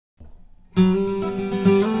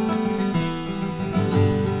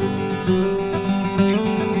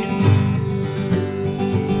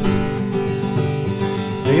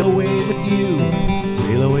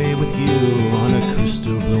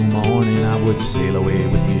sail away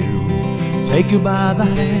with you. Take you by the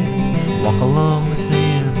hand, walk along the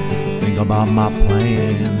sand, think about my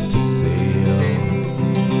plans to sail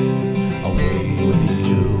away with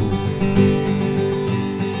you.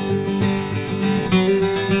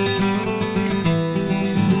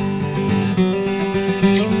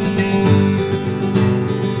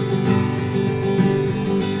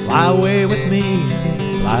 Fly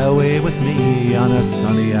away with me on a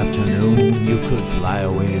sunny afternoon. You could fly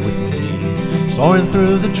away with me, soaring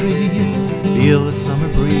through the trees, feel the summer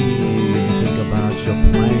breeze, and think about your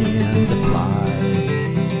plan to fly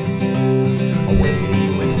away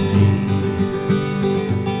with me.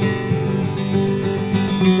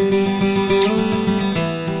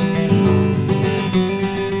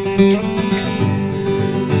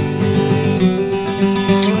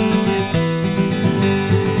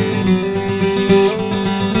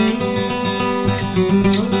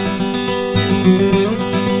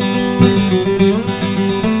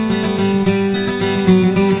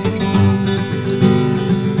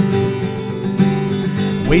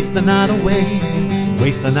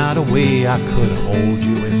 Waste the night away, I could hold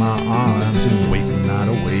you in my arms and waste the night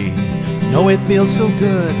away. Know it feels so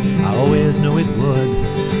good, I always knew it would.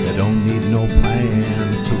 I don't need no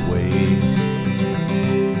plans to waste.